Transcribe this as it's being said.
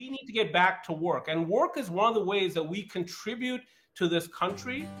need to get back to work. And work is one of the ways that we contribute to this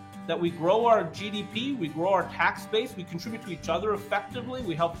country, that we grow our GDP, we grow our tax base, we contribute to each other effectively,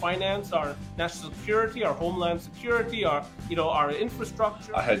 we help finance our national security, our homeland security, our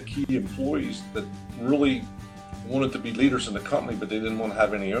infrastructure. I had key employees that really wanted to be leaders in the company, but they didn't want to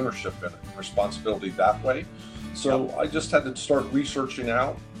have any ownership in it, responsibility that way. So I just had to start researching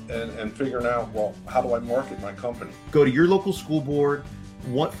out and figuring out, well, how do I market my company? Go to your local school board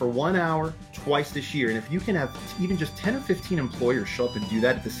for 1 hour twice this year. And if you can have even just 10 or 15 employers show up and do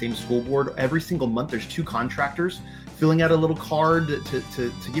that at the same school board, every single month there's 2 contractors filling out a little card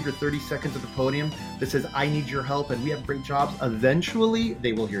to give your 30 seconds at the podium that says, I need your help and we have great jobs. Eventually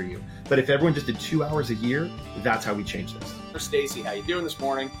they will hear you. But if everyone just did 2 hours a year, that's how we change this. Stacy, how you doing this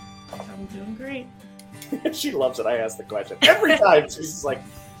morning? I'm doing great. She loves it. I ask the question every time. She's just like,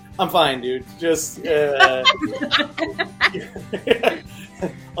 I'm fine, dude. Just a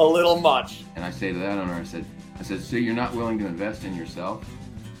little much. And I say to that owner, I said, so you're not willing to invest in yourself?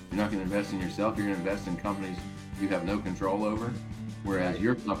 You're not going to invest in yourself. You're going to invest in companies you have no control over, whereas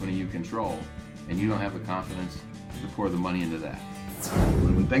your company you control, and you don't have the confidence to pour the money into that.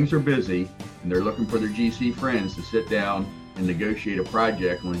 When things are busy and they're looking for their GC friends to sit down and negotiate a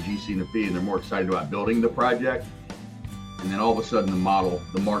project on a GC and a fee, and they're more excited about building the project, and then all of a sudden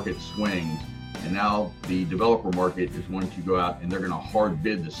the market swings, and now the developer market is wanting to go out and they're going to hard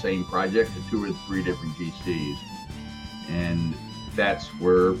bid the same project to 2 or 3 different GCs, and that's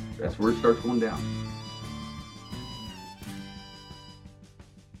where it starts going down.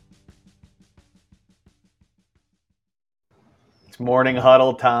 It's morning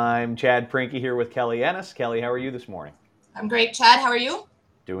huddle time. Chad Prinky here with Kelly Ennis. Kelly, how are you this morning? I'm great. Chad, how are you?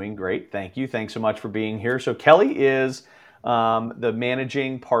 Doing great. Thank you. Thanks so much for being here. So Kelly is the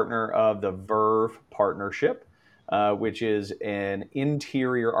managing partner of the Verve partnership, which is an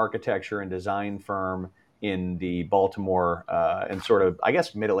interior architecture and design firm in the Baltimore and sort of, I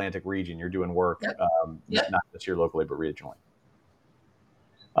guess, Mid-Atlantic region. You're doing work, not just here locally, but regionally.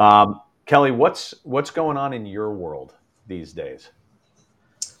 Kelly, what's going on in your world these days?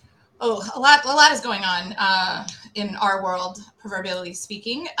 Oh, a lot is going on in our world, proverbially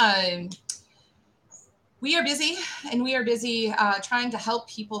speaking. We are busy, and we are busy trying to help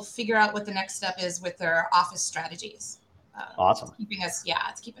people figure out what the next step is with their office strategies. Awesome. It's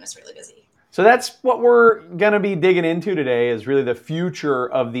keeping us really busy. So that's what we're going to be digging into today, is really the future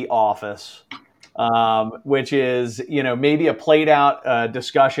of the office, which is, maybe a played out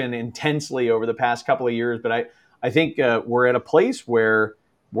discussion intensely over the past couple of years. But I think we're at a place where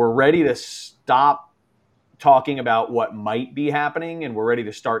we're ready to stop talking about what might be happening, and we're ready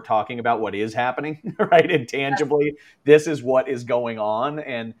to start talking about what is happening, right? And tangibly, this is what is going on.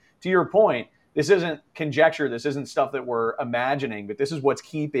 And to your point, this isn't conjecture. This isn't stuff that we're imagining, but this is what's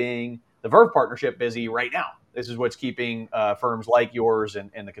keeping the Verve partnership busy right now. This is what's keeping firms like yours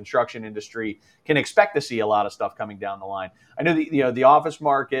and the construction industry can expect to see a lot of stuff coming down the line. I know the office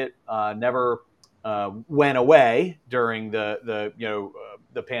market never went away during the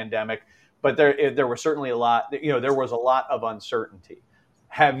pandemic, but there was certainly a lot. There was a lot of uncertainty.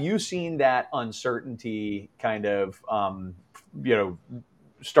 Have you seen that uncertainty kind of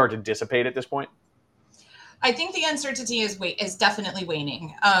start to dissipate at this point? I think the uncertainty is definitely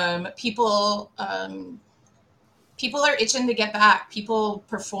waning. People are itching to get back. People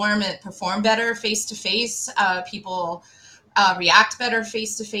perform better face to face. People react better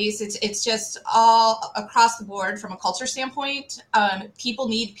face to face. It's just all across the board from a culture standpoint. People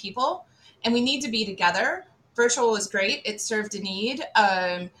need people, and we need to be together. Virtual was great. It served a need,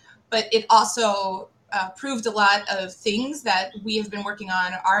 but it also proved a lot of things that we have been working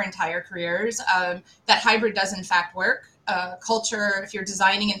on our entire careers. That hybrid does in fact work. Culture, if you're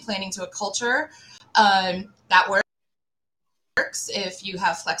designing and planning to a culture, that works. If you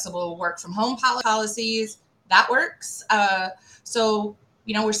have flexible work from home policies, that works. So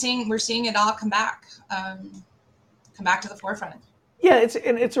we're seeing it all come back to the forefront. Yeah,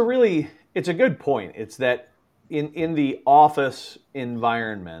 it's a good point. It's that in the office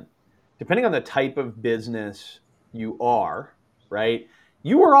environment, depending on the type of business you are, right,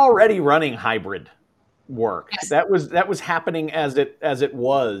 you were already running hybrid work. Yes. That was happening as it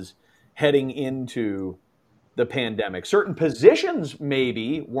was heading into the pandemic. Certain positions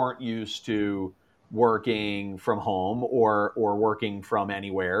maybe weren't used to working from home or working from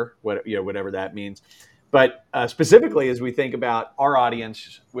anywhere, whatever that means. But specifically, as we think about our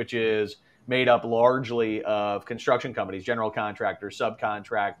audience, which is made up largely of construction companies, general contractors,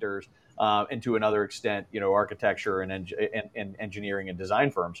 subcontractors, and to another extent, architecture and engineering and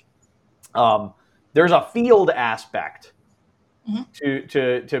design firms. There's a field aspect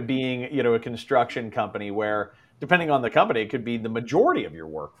to being, a construction company where, depending on the company, it could be the majority of your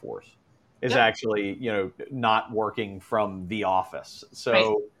workforce is actually, not working from the office.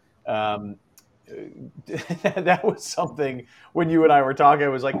 So that was something when you and I were talking, I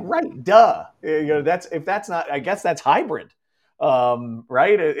was like, right, duh. That's not, I guess that's hybrid,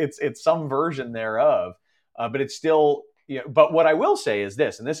 right? It's some version thereof, but it's still, but what I will say is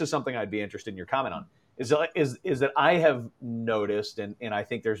this, and this is something I'd be interested in your comment on, is that I have noticed, and I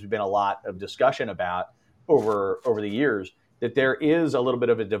think there's been a lot of discussion about over the years, that there is a little bit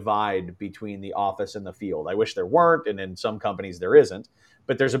of a divide between the office and the field. I wish there weren't, and in some companies there isn't,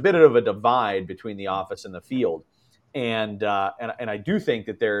 but there's a bit of a divide between the office and the field, and I do think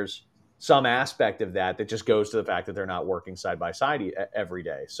that there's some aspect of that just goes to the fact that they're not working side by side every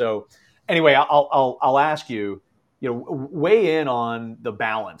day. So anyway, I'll ask you, weigh in on the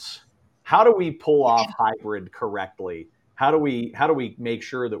balance. How do we pull off hybrid correctly? How do we make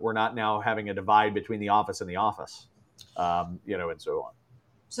sure that we're not now having a divide between the office and the office, and so on?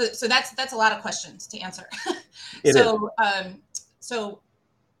 So that's a lot of questions to answer. So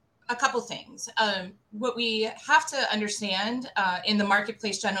a couple things. What we have to understand in the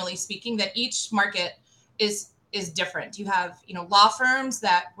marketplace, generally speaking, that each market is different. You have law firms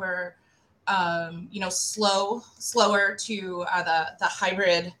that were slower to the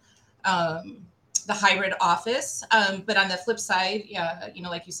hybrid. The hybrid office. But on the flip side,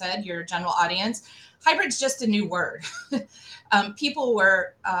 like you said, your general audience, hybrid's just a new word. People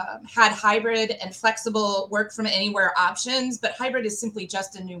had hybrid and flexible work from anywhere options, but hybrid is simply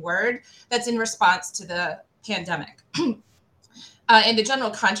just a new word that's in response to the pandemic. In the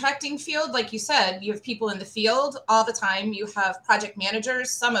general contracting field, like you said, you have people in the field all the time. You have project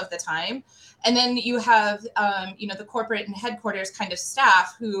managers some of the time. And then you have, the corporate and headquarters kind of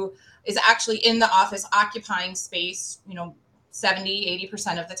staff who is actually in the office occupying space, 70,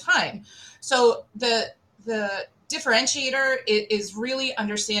 80% of the time. So the differentiator is really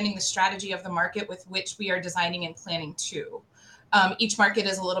understanding the strategy of the market with which we are designing and planning to. Each market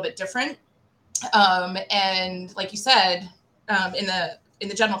is a little bit different. And like you said, in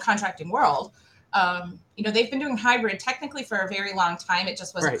the general contracting world, they've been doing hybrid technically for a very long time. It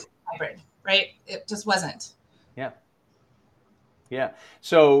just wasn't hybrid, right? It just wasn't. Yeah.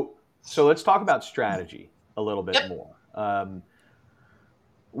 So let's talk about strategy a little bit more.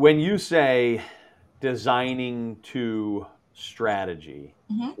 When you say designing to strategy,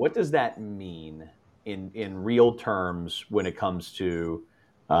 what does that mean in real terms when it comes to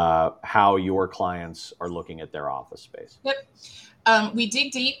how your clients are looking at their office space? We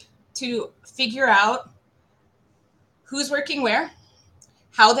dig deep to figure out who's working where,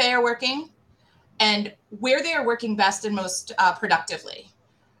 how they are working, and where they are working best and most productively.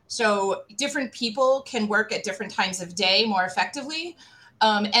 So different people can work at different times of day more effectively,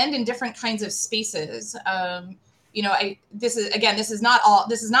 and in different kinds of spaces. This is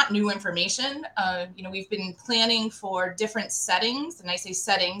not new information. We've been planning for different settings, and I say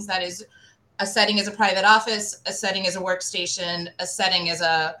settings, that is, a setting is a private office, a setting is a workstation, a setting is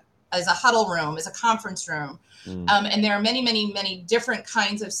a huddle room, is a conference room. And there are many, many, many different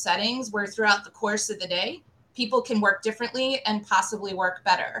kinds of settings where throughout the course of the day, people can work differently and possibly work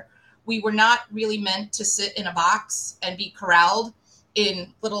better. We were not really meant to sit in a box and be corralled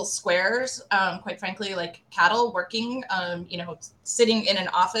in little squares, quite frankly, like cattle working, sitting in an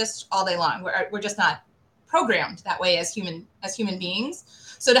office all day long. We're just not programmed that way as human beings.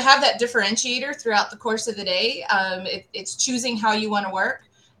 So to have that differentiator throughout the course of the day, it's choosing how you want to work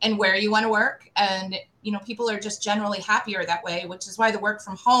and where you want to work. And, people are just generally happier that way, which is why the work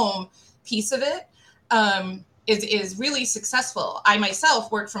from home piece of it is really successful. I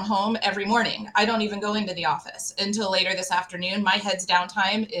myself work from home every morning. I don't even go into the office until later this afternoon. My heads down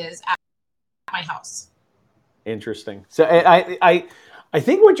time is at my house. Interesting. So I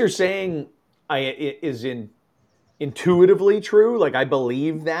think what you're saying is intuitively true. Like, I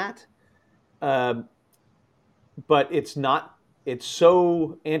believe that, but it's not. It's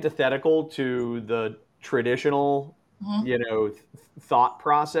so antithetical to the traditional, thought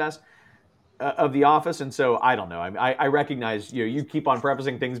process of the office. And so I don't know. I recognize you keep on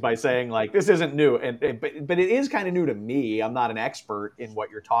prefacing things by saying like this isn't new, but it is kind of new to me. I'm not an expert in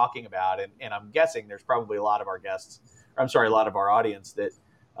what you're talking about, and I'm guessing there's probably a lot of our guests, a lot of our audience that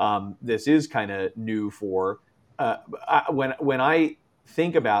this is kind of new for. When I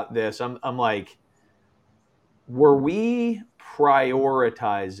think about this, I'm like, were we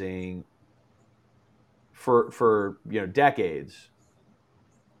prioritizing for decades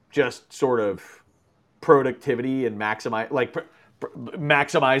just sort of productivity and maximize, like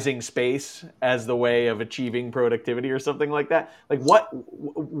maximizing space as the way of achieving productivity or something like that? Like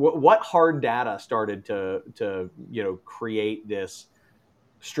what hard data started to create this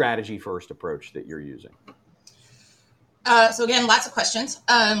strategy first approach that you're using? So again, lots of questions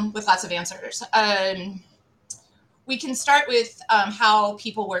with lots of answers. We can start with how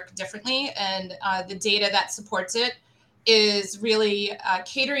people work differently, and the data that supports it is really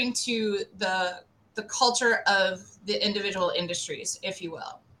catering to the culture of the individual industries, if you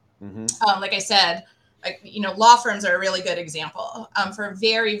will. Mm-hmm. Like I said, law firms are a really good example. For a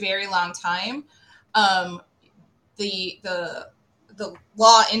very, very long time, the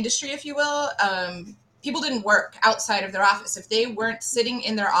law industry, if you will, people didn't work outside of their office. If they weren't sitting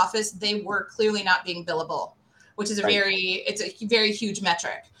in their office, they were clearly not being billable, which is a very huge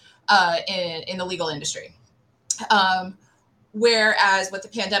metric in the legal industry. Whereas what the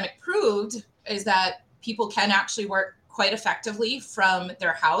pandemic proved is that people can actually work quite effectively from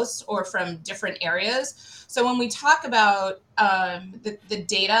their house or from different areas. So when we talk about the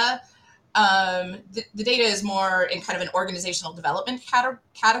data, the data is more in kind of an organizational development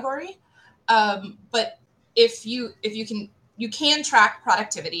category. But if you can track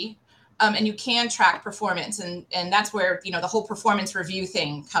productivity, and you can track performance, and that's where the whole performance review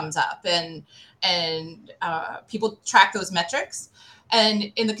thing comes up, and people track those metrics.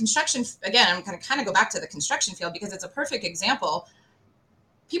 And in the construction, again, I'm going to kind of go back to the construction field because it's a perfect example.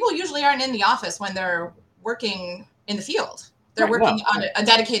 People usually aren't in the office when they're working in the field. They're working on a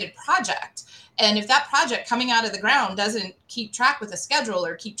dedicated project. And if that project coming out of the ground doesn't keep track with a schedule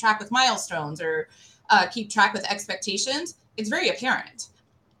or keep track with milestones or keep track with expectations, it's very apparent.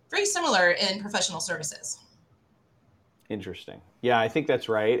 Very similar in professional services. Interesting. Yeah, I think that's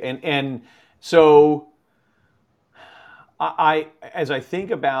right. And so as I think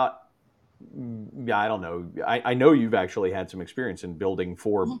about, I don't know, I know you've actually had some experience in building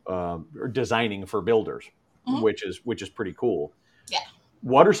for or designing for builders, which is pretty cool. Yeah.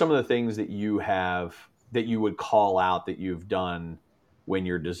 What are some of the things that you have that you would call out that you've done when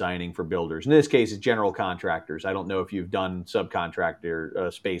you're designing for builders? In this case, it's general contractors. I don't know if you've done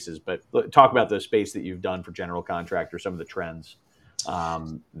subcontractor spaces, but talk about the space that you've done for general contractors, some of the trends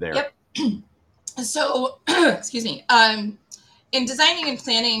there. Yep. So, excuse me. In designing and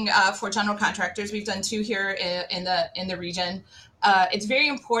planning for general contractors, we've done 2 here in the region. It's very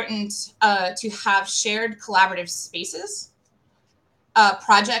important to have shared collaborative spaces,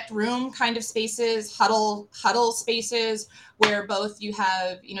 project room kind of spaces, huddle spaces, where both you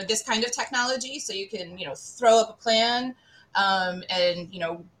have this kind of technology, so you can throw up a plan and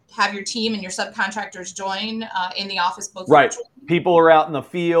have your team and your subcontractors join in the office both right virtually. People are out in the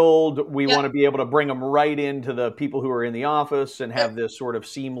field. We want to be able to bring them right into the people who are in the office and have this sort of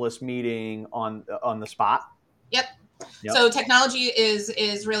seamless meeting on the spot. Yep. So technology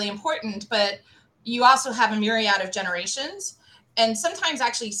is really important, but you also have a myriad of generations. And sometimes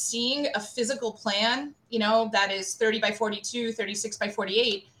actually seeing a physical plan, that is 30 by 42, 36 by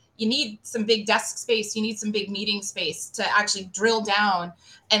 48, you need some big desk space. You need some big meeting space to actually drill down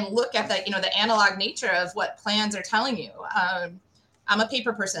and look at the analog nature of what plans are telling you. I'm a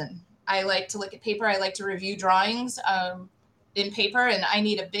paper person. I like to look at paper. I like to review drawings in paper, and I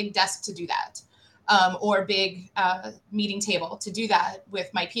need a big desk to do that, or a big meeting table to do that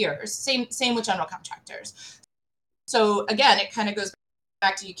with my peers. Same with general contractors. So again, it kind of goes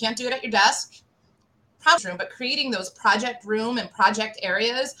back to, you can't do it at your desk, room, but creating those project room and project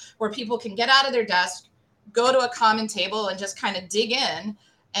areas where people can get out of their desk, go to a common table, and just kind of dig in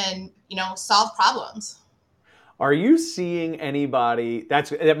and solve problems. Are you seeing anybody?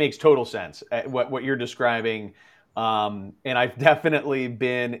 That makes total sense. What you're describing, and I've definitely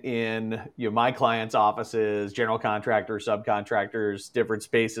been in my clients' offices, general contractors, subcontractors, different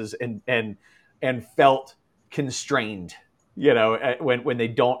spaces, and felt constrained. When they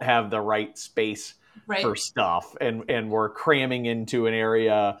don't have the right space for stuff, and we're cramming into an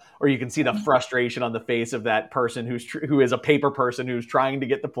area, or you can see the frustration on the face of that person who is a paper person who's trying to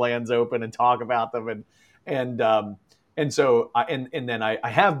get the plans open and talk about them, and so I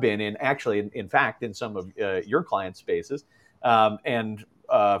have been in fact in some of your client spaces, and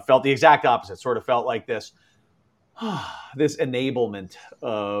felt the exact opposite. Sort of felt like this enablement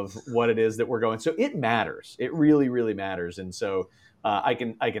of what it is that we're going. So it matters. It really, really matters. And so I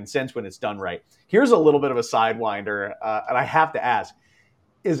can sense when it's done right. Here's a little bit of a sidewinder, and I have to ask: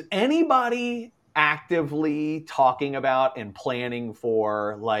 is anybody actively talking about and planning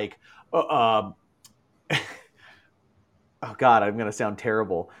for oh God, I'm going to sound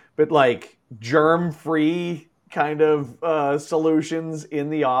terrible, but like germ-free kind of solutions in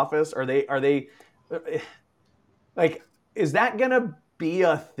the office? Are they like, is that going to be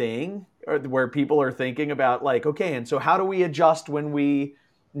a thing, or where people are thinking about like, okay, and so how do we adjust when we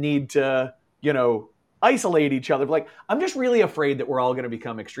need to, isolate each other? Like, I'm just really afraid that we're all going to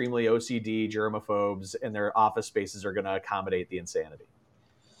become extremely OCD germaphobes, and their office spaces are going to accommodate the insanity.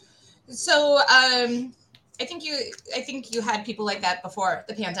 So I think you had people like that before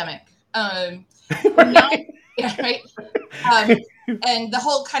the pandemic. Now, yeah, right. And the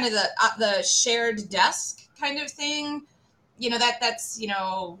whole kind of the shared desk kind of thing, that's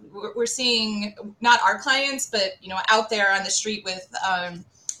we're seeing not our clients, but out there on the street with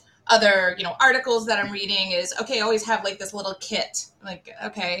other articles that I'm reading is, okay, always have like this little kit. Like,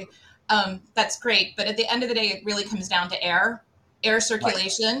 okay, that's great, but at the end of the day, it really comes down to air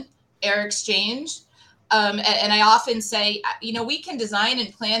circulation, right. Air exchange. And I often say, we can design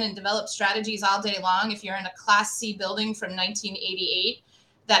and plan and develop strategies all day long. If you're in a Class C building from 1988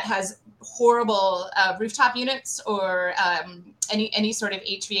 that has horrible rooftop units or any sort of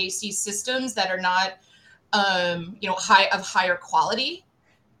HVAC systems that are not, higher quality,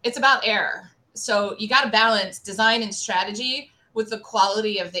 it's about air. So you got to balance design and strategy with the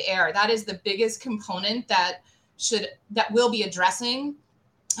quality of the air. That is the biggest component that we'll be addressing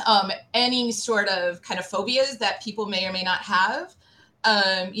any sort of kind of phobias that people may or may not have.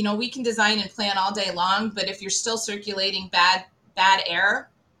 We can design and plan all day long, but if you're still circulating bad air,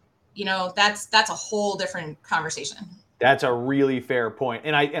 that's a whole different conversation. That's a really fair point.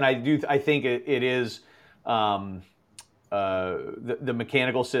 And I think it is the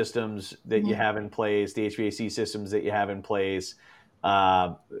mechanical systems that you have in place, the HVAC systems that you have in place,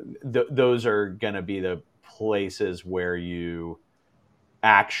 those are going to be the places where you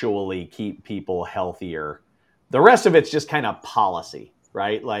actually keep people healthier. The rest of it's just kind of policy,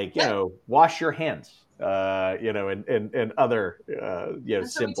 right? Like, wash your hands, and other,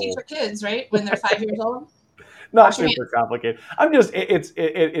 That's simple. What we teach our kids, right? When they're 5 years old. Not super complicated.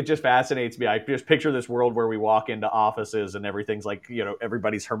 It just fascinates me. I just picture this world where we walk into offices and everything's like,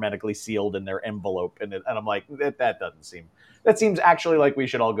 everybody's hermetically sealed in their envelope. And I'm like, that seems actually like we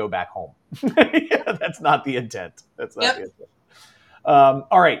should all go back home. That's not the intent. That's not the intent.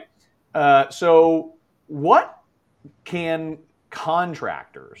 All right. So what can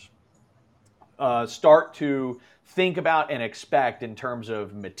contractors start to think about and expect in terms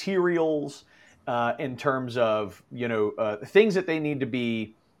of materials, in terms of, things that they need to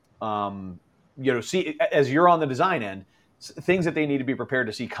be, see as you're on the design end, things that they need to be prepared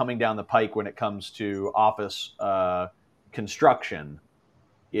to see coming down the pike when it comes to office construction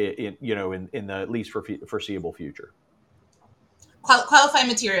in the at least foreseeable future? Qualify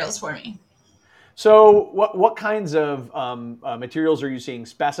materials for me. So what kinds of materials are you seeing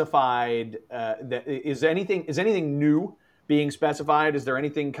specified? Is anything new being specified? Is there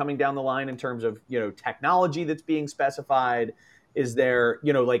anything coming down the line in terms of technology that's being specified? Is there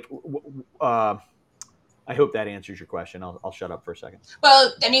I hope that answers your question. I'll shut up for a second.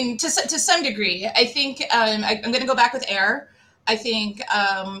 Well, I mean, to some degree, I think I'm going to go back with air. I think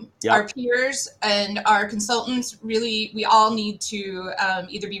our peers and our consultants we all need to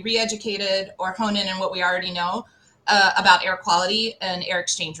either be re-educated or hone in on what we already know about air quality and air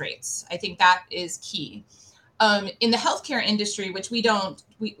exchange rates. I think that is key. In the healthcare industry, which we don't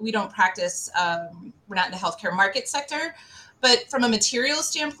practice, we're not in the healthcare market sector, but from a material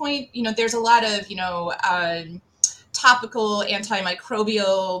standpoint, there's a lot of, topical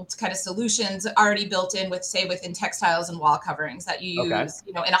antimicrobial kind of solutions already built in within textiles and wall coverings that you use,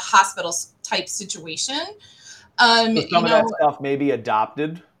 in a hospital type situation. So some of that stuff may be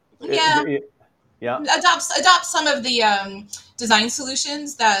adopted. Yeah. Adopt some of the design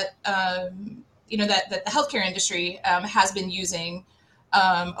solutions that, that the healthcare industry has been using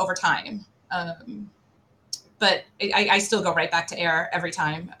over time. But I still go right back to air every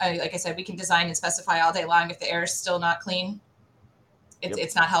time. Like I said, we can design and specify all day long. If the air is still not clean,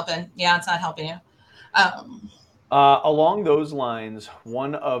 it's not helping. Yeah, it's not helping you. Along those lines,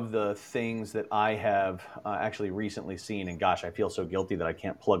 one of the things that I have actually recently seen, and gosh, I feel so guilty that I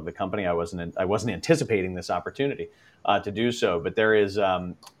can't plug the company. I wasn't anticipating this opportunity to do so, but there is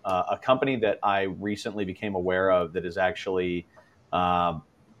a company that I recently became aware of that is actually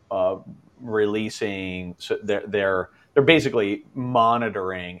releasing. So they're basically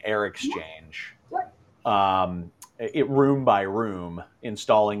monitoring air exchange, room by room,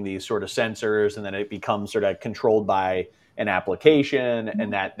 installing these sort of sensors, and then it becomes sort of controlled by an application,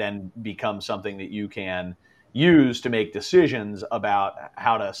 and that then becomes something that you can use to make decisions about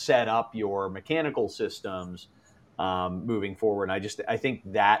how to set up your mechanical systems moving forward. And I think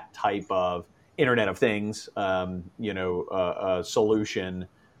that type of Internet of Things, solution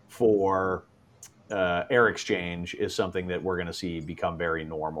for air exchange is something that we're going to see become very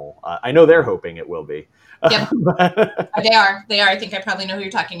normal. I know they're hoping it will be. Yep. They are. I think I probably know who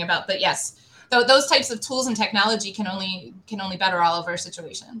you're talking about, but yes, those types of tools and technology can only better all of our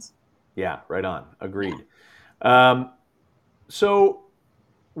situations. Yeah, right on. Agreed. So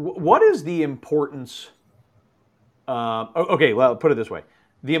what is the importance? Okay, well, put it this way: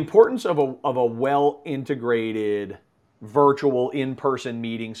 the importance of a well integrated virtual in-person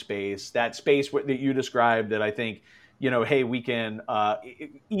meeting space, that space that you described, that I think, hey, we can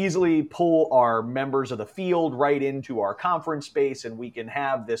easily pull our members of the field right into our conference space, and we can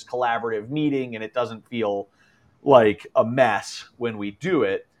have this collaborative meeting, and it doesn't feel like a mess when we do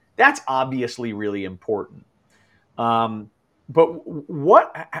it. That's obviously really important.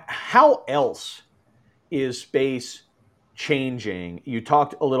 But how else is space changing? You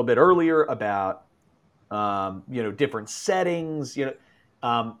talked a little bit earlier about different settings.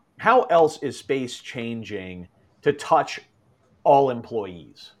 How else is space changing to touch all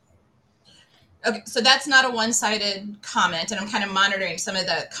employees? Okay, so that's not a one-sided comment, and I'm kind of monitoring some of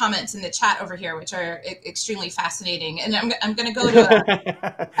the comments in the chat over here, which are extremely fascinating. And I'm going to go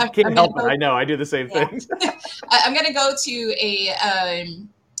to can't help it. I know I do the same things. I'm going to go to a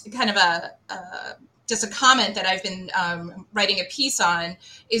kind of just a comment that I've been writing a piece on,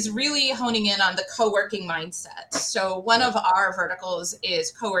 is really honing in on the co-working mindset. So one of our verticals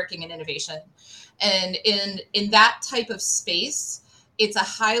is co-working and innovation, and in that type of space, it's a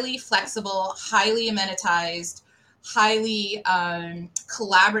highly flexible, highly amenitized, highly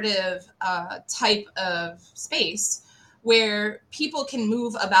collaborative type of space where people can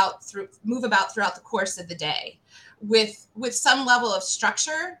move about throughout the course of the day with some level of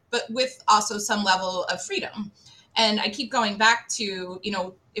structure, but with also some level of freedom. And I keep going back to,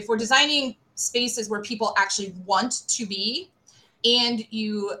 if we're designing spaces where people actually want to be, and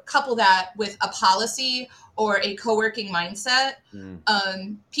you couple that with a policy or a co-working mindset,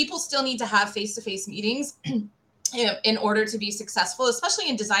 people still need to have face-to-face meetings in order to be successful, especially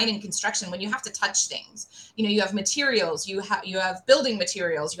in design and construction, when you have to touch things. You have materials, you have building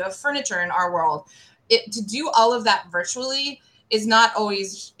materials, you have furniture in our world. To do all of that virtually is not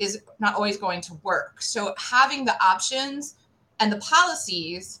always going to work. So having the options and the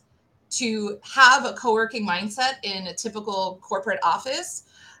policies to have a co-working mindset in a typical corporate office,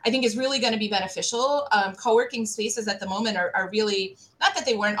 I think is really going to be beneficial. Co-working spaces at the moment are really, not that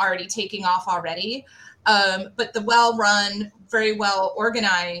they weren't already taking off already, but the well-run, very well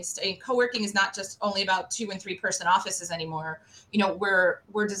organized. Co-working is not just only about 2 and 3 person offices anymore.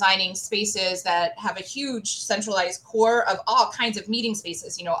 We're designing spaces that have a huge centralized core of all kinds of meeting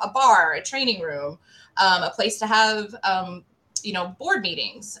spaces. A bar, a training room, a place to have board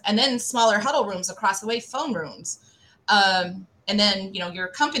meetings, and then smaller huddle rooms across the way, phone rooms. And then, your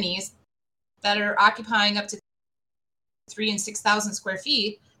companies that are occupying up to 3,000 and 6,000 square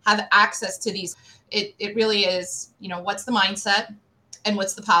feet have access to these. It really is, what's the mindset and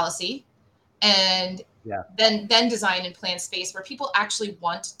what's the policy, and then design and plan space where people actually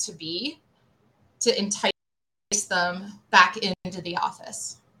want to be, to entice them back into the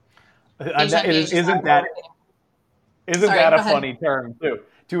office. Isn't that a funny term too?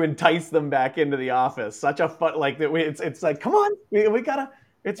 To entice them back into the office. Such a fun, it's like, come on, we gotta.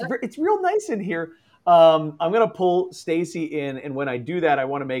 It's real nice in here. I'm gonna pull Stacy in, and when I do that, I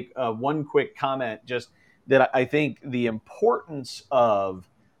want to make one quick comment. Just that I think the importance of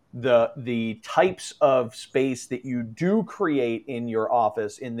the types of space that you do create in your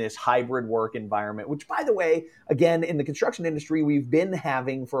office in this hybrid work environment, which, by the way, again, in the construction industry, we've been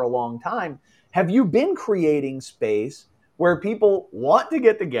having for a long time. Have you been creating space where people want to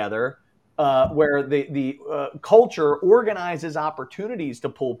get together, where the culture organizes opportunities to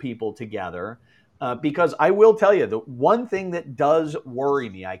pull people together? Because I will tell you, the one thing that does worry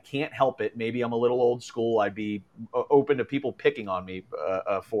me, I can't help it, maybe I'm a little old school, I'd be open to people picking on me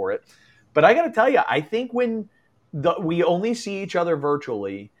for it, but I got to tell you, I think when we only see each other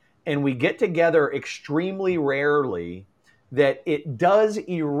virtually and we get together extremely rarely, that it does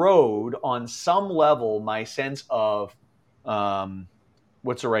erode on some level my sense of,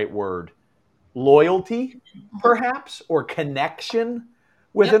 what's the right word? Loyalty, perhaps, or connection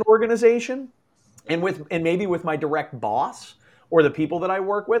with an organization, and maybe with my direct boss or the people that I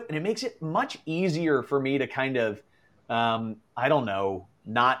work with. And it makes it much easier for me to kind of, I don't know,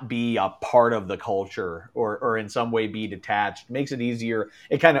 not be a part of the culture or in some way be detached. It makes it easier.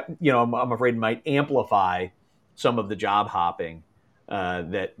 It kind of, I'm afraid might amplify some of the job hopping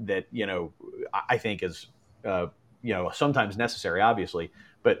that I think is sometimes necessary, obviously,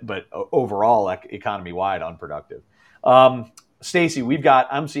 but overall economy wide unproductive. Stacy,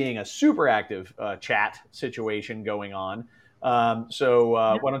 I'm seeing a super active chat situation going on. So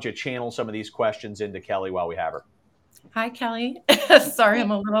why don't you channel some of these questions into Kelly while we have her? Hi, Kelly. Sorry,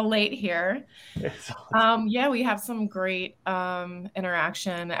 I'm a little late here. Yeah, we have some great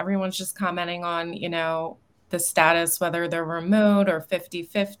interaction. Everyone's just commenting on, the status, whether they're remote or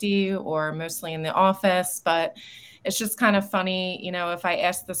 50-50 or mostly in the office. But it's just kind of funny, if I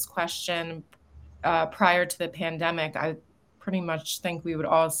asked this question prior to the pandemic, I pretty much think we would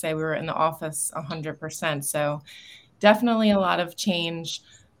all say we were in the office 100%. So definitely a lot of change.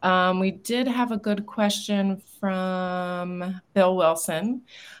 We did have a good question from Bill Wilson.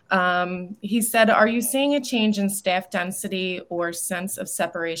 He said, are you seeing a change in staff density or sense of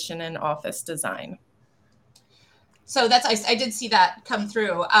separation in office design? So I did see that come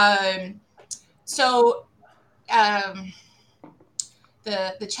through. The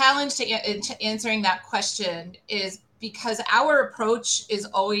challenge to answering that question is because our approach is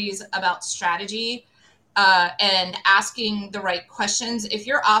always about strategy and asking the right questions. If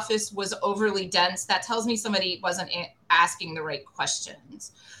your office was overly dense, that tells me somebody wasn't asking the right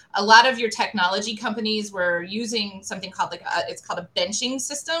questions. A lot of your technology companies were using something called it's called a benching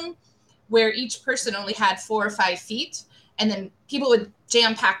system, where each person only had 4 or 5 feet, and then people would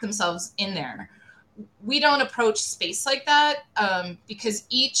jam pack themselves in there. We don't approach space like that because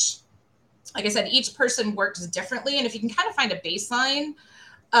like I said, each person works differently. And if you can kind of find a baseline,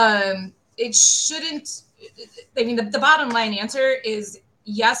 it shouldn't, the bottom line answer is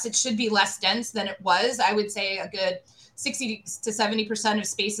yes, it should be less dense than it was. I would say a good 60 to 70% of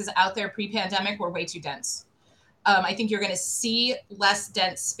spaces out there pre-pandemic were way too dense. I think you're going to see less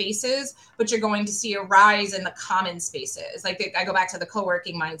dense spaces, but you're going to see a rise in the common spaces. I go back to the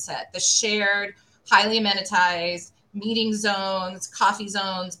co-working mindset, the shared, highly amenitized meeting zones, coffee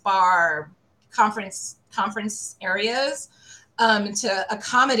zones, bar, conference areas to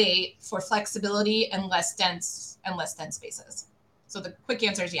accommodate for flexibility and less dense spaces. So the quick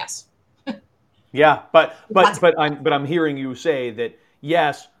answer is yes. Yeah, but I'm hearing you say that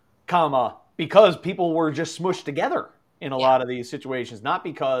yes, because people were just smushed together in a lot of these situations, not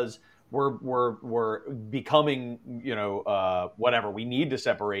because we're becoming, whatever, we need to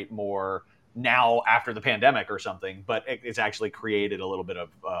separate more now after the pandemic or something, but it's actually created a little bit of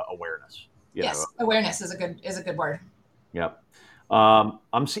awareness. Yes, awareness is a good word. Yep.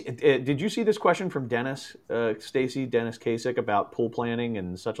 Did you see this question from Dennis Kasich about pool planning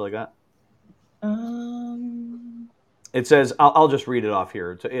and such like that? It says, I'll just read it off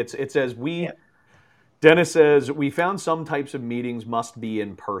here. It says, Dennis says, we found some types of meetings must be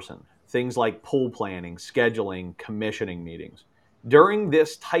in person. Things like pool planning, scheduling, commissioning meetings. During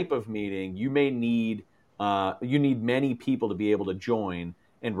this type of meeting, you need many people to be able to join,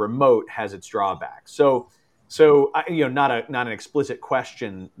 and remote has its drawbacks. So not an explicit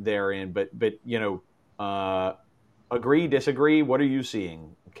question therein, but agree, disagree? What are you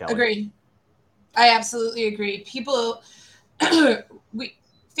seeing, Kelly? Agree. I absolutely agree. People,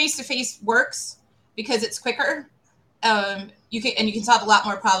 face-to-face works because it's quicker. You can solve a lot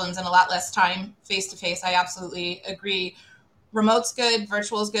more problems in a lot less time face-to-face. I absolutely agree. Remote's good,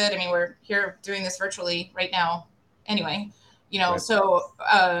 virtual's good. I mean, we're here doing this virtually right now anyway, right. So,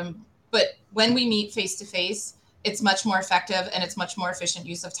 but when we meet face-to-face, it's much more effective and it's much more efficient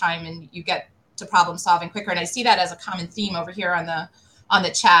use of time, and you get to problem solving quicker. And I see that as a common theme over here on the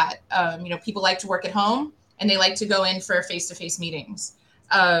chat. People like to work at home and they like to go in for face-to-face meetings.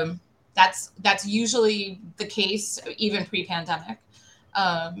 That's usually the case even pre-pandemic.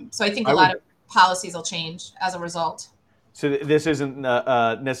 So I think a lot of policies will change as a result. So this isn't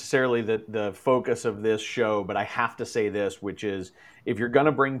necessarily the focus of this show, but I have to say this, which is if you're going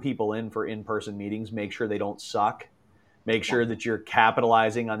to bring people in for in-person meetings, make sure they don't suck. Make sure that you're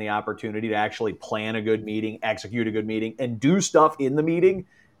capitalizing on the opportunity to actually plan a good meeting, execute a good meeting, and do stuff in the meeting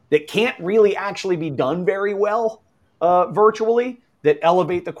that can't really actually be done very well virtually that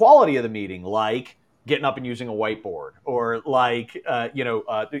elevate the quality of the meeting, like getting up and using a whiteboard, or like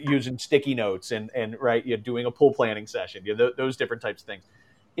using sticky notes and doing a pool planning session, those different types of things.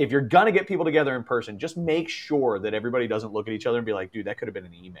 If you're gonna get people together in person, just make sure that everybody doesn't look at each other and be like, dude, that could have been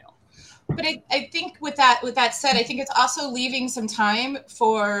an email. But I think with that said, I think it's also leaving some time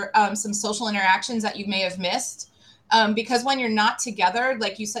for some social interactions that you may have missed, because when you're not together,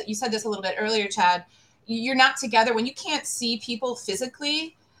 like you said this a little bit earlier, Chad, you're not together when you can't see people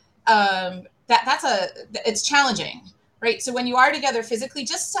physically. It's challenging, right? So when you are together physically,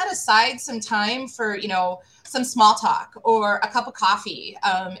 just set aside some time for, some small talk or a cup of coffee,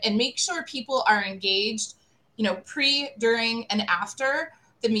 and make sure people are engaged, pre, during, and after,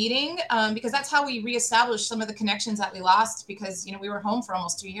 the meeting, because that's how we reestablished some of the connections that we lost because, we were home for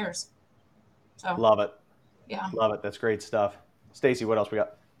almost 2 years. So Love it. Yeah. Love it. That's great stuff. Stacy, what else we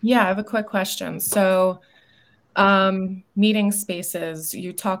got? Yeah, I have a quick question. So meeting spaces,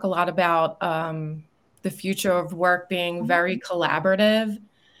 you talk a lot about the future of work being very collaborative.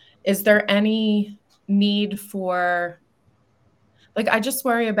 Is there any need for, like, I just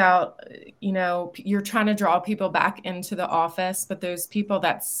worry about, you're trying to draw people back into the office, but those people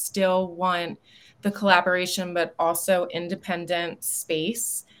that still want the collaboration, but also independent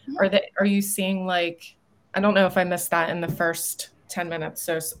space, are you seeing, like, I don't know if I missed that in the first 10 minutes,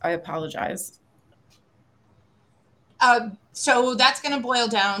 so I apologize. So that's going to boil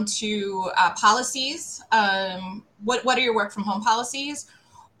down to policies. What are your work from home policies?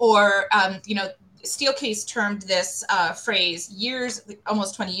 Or, Steelcase termed this phrase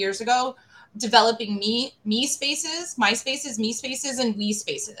almost 20 years ago, developing me spaces, my spaces, me spaces, and we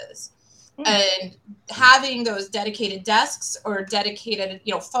spaces. And having those dedicated desks or dedicated,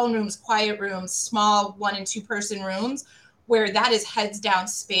 phone rooms, quiet rooms, small 1 and 2 person rooms where that is heads down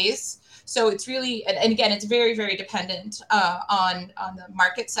space. So it's really, and again, it's very, very dependent on the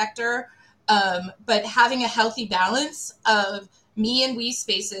market sector. But having a healthy balance of me and we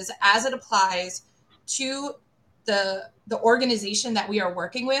spaces as it applies to the organization that we are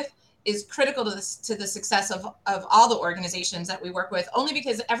working with is critical to the success of all the organizations that we work with, only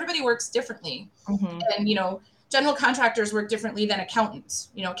because everybody works differently. And, general contractors work differently than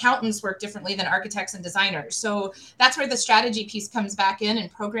accountants. Accountants work differently than architects and designers. So that's where the strategy piece comes back in,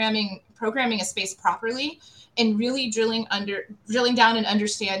 and programming a space properly and really drilling down and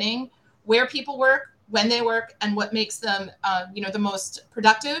understanding where people work, when they work, and what makes them, the most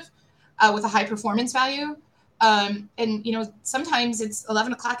productive with a high performance value. And, sometimes it's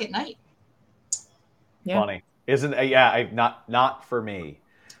 11 o'clock at night. Yeah. Funny. Isn't it? Yeah, not for me.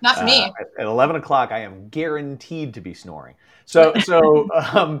 Not for me. At 11 o'clock, I am guaranteed to be snoring. So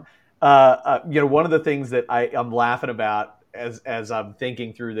one of the things that I'm laughing about as I'm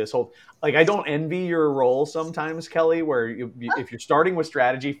thinking through this whole, like, I don't envy your role sometimes, Kelly, where if you're starting with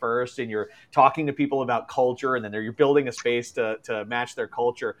strategy first and you're talking to people about culture, and then you're building a space to match their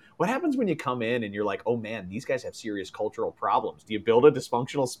culture. What happens when you come in and you're like, oh man, these guys have serious cultural problems? Do you build a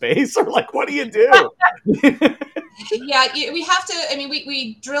dysfunctional space, or like, what do you do? Yeah, we have to. I mean,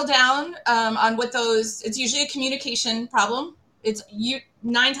 we drill down on what those. It's usually a communication problem. It's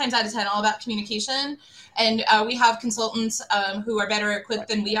 9 times out of 10 all about communication, and we have consultants who are better equipped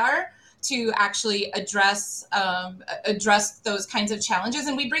than we are to actually address those kinds of challenges,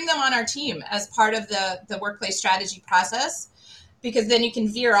 and we bring them on our team as part of the workplace strategy process, because then you can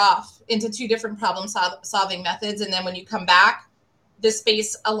veer off into 2 different problem solving methods, and then when you come back, the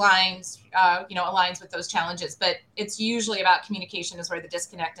space aligns with those challenges. But it's usually about communication is where the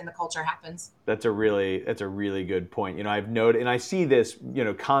disconnect in the culture happens. That's a really good point. I've noted, and I see this,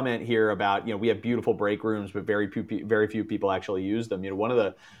 comment here about, we have beautiful break rooms, but very few people actually use them.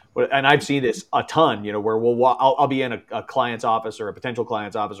 And I've seen this a ton, where I'll be in a client's office or a potential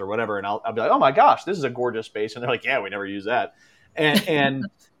client's office or whatever, and I'll be like, oh my gosh, this is a gorgeous space. And they're like, yeah, we never use that. And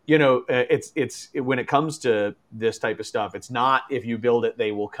it's when it comes to this type of stuff, it's not if you build it,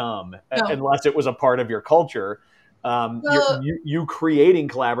 they will come, unless it was a part of your culture. You creating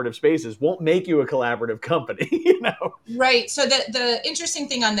collaborative spaces won't make you a collaborative company, Right. So the interesting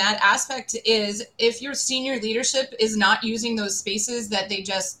thing on that aspect is if your senior leadership is not using those spaces that they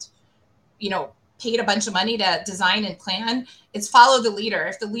just, paid a bunch of money to design and plan, it's follow the leader.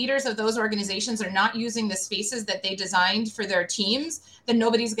 If the leaders of those organizations are not using the spaces that they designed for their teams, then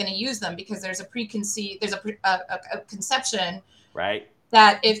nobody's going to use them, because there's a conception, right,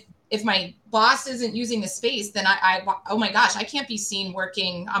 that if my boss isn't using the space, then I oh my gosh, I can't be seen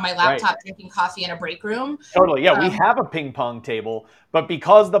working on my laptop, drinking coffee in a break room. Totally. Yeah. We have a ping pong table, but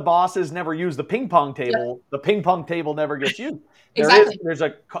because the bosses never use the ping pong table, the ping pong table never gets used. Exactly. There's a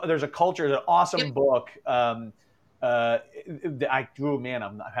culture, there's an awesome book. I'm having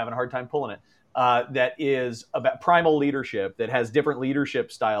a hard time pulling it. That is about primal leadership, that has different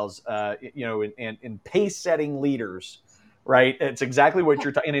leadership styles, and pace setting leaders. Right. It's exactly what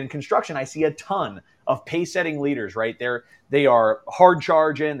you're talking. And in construction, I see a ton of pace setting leaders, right? They are hard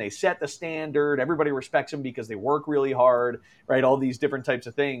charging. They set the standard. Everybody respects them because they work really hard, right? All these different types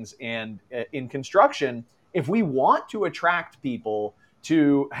of things. And in construction, if we want to attract people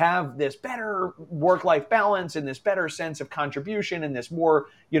to have this better work-life balance and this better sense of contribution and this more,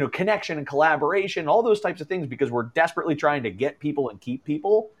 connection and collaboration, all those types of things, because we're desperately trying to get people and keep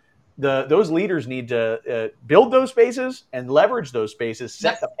people, those leaders need to build those spaces and leverage those spaces,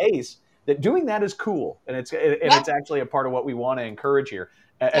 set the pace. That doing that is cool, and it's actually a part of what we want to encourage here.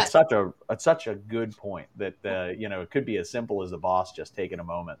 It's such a good point that it could be as simple as the boss just taking a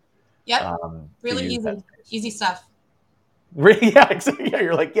moment. Yep. Really easy stuff. Really, yeah, exactly. Yeah,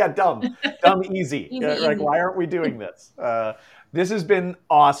 you're like, dumb, easy. Like, why aren't we doing this? This has been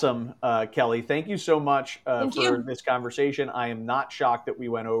awesome, Kelly. Thank you so much for this conversation. I am not shocked that we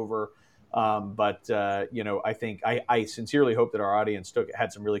went over, but I think I sincerely hope that our audience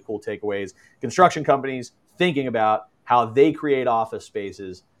had some really cool takeaways. Construction companies thinking about how they create office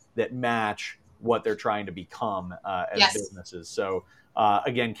spaces that match what they're trying to become as businesses. So.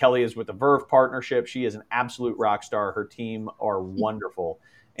 Again, Kelly is with the Verve partnership. She is an absolute rock star. Her team are wonderful.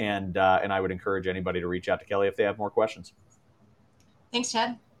 And I would encourage anybody to reach out to Kelly if they have more questions. Thanks,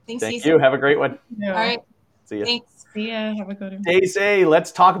 Chad. Thanks, Thank you. Have a great one. Yeah. All right. See you. Thanks. See ya. Have a good one. Stacey,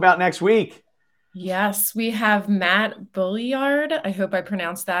 let's talk about next week. Yes, we have Matt Bulliard, I hope I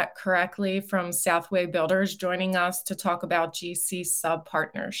pronounced that correctly, from Southway Builders joining us to talk about GC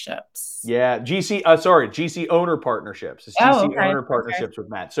sub-partnerships. Yeah, GC owner partnerships. It's GC owner partnerships with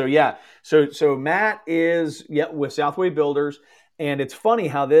Matt. So so Matt is with Southway Builders, and it's funny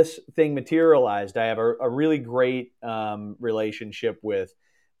how this thing materialized. I have a really great relationship with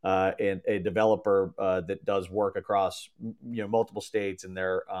a developer that does work across multiple states, and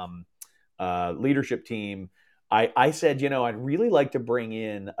their leadership team. I said, I'd really like to bring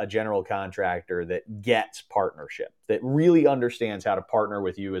in a general contractor that gets partnership, that really understands how to partner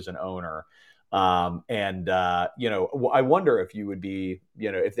with you as an owner. I wonder if you would be,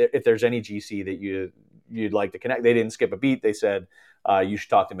 if there's any GC that you'd like to connect. They didn't skip a beat. They said, you should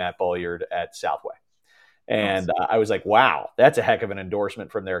talk to Matt Bulliard at Southway. And I was like, wow, that's a heck of an endorsement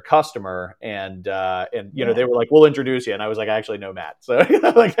from their customer. And they were like, we'll introduce you. And I was like, I actually know Matt. So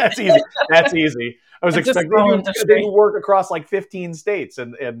like, that's easy. That's easy. I was expecting they work across like 15 states.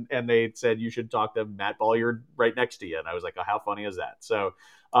 And they said, you should talk to Matt Bulliard right next to you. And I was like, oh, how funny is that? So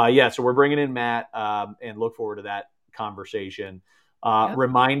so we're bringing in Matt and look forward to that conversation.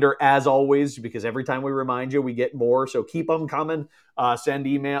 Reminder, as always, because every time we remind you, we get more. So keep them coming.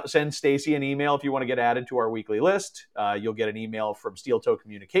 Send Stacey an email if you want to get added to our weekly list. You'll get an email from Steel Toe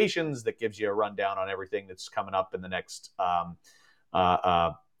Communications that gives you a rundown on everything that's coming up in the next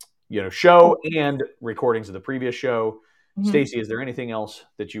show and recordings of the previous show. Mm-hmm. Stacey, is there anything else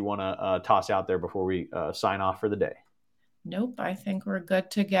that you want to toss out there before we sign off for the day? Nope, I think we're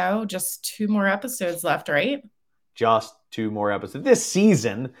good to go. Just 2 more episodes left, right? Just 2 more episodes this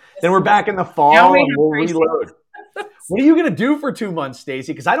season. Then we're back in the fall and we'll reload. What are you going to do for 2 months,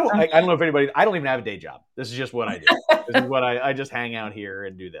 Stacey? Because I don't know if anybody. I don't even have a day job. This is just what I do. This is what I just hang out here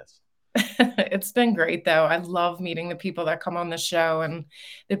and do this. It's been great, though. I love meeting the people that come on the show and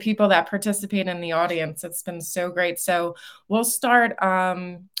the people that participate in the audience. It's been so great. So we'll start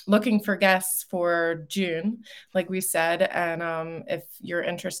looking for guests for June, like we said. And if you're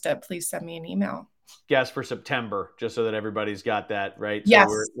interested, please send me an email. Guests for September, just so that everybody's got that right. Yes.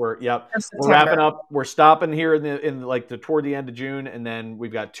 So we're wrapping up. We're stopping here toward the end of June, and then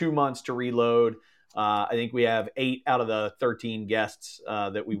we've got 2 months to reload. I think we have 8 out of the 13 guests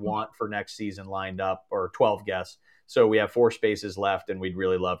that we want for next season lined up, or 12 guests. So we have 4 spaces left, and we'd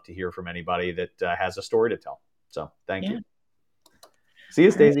really love to hear from anybody that has a story to tell. So thank you. See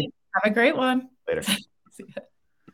you, Stacey. Have a great one. Later. See ya.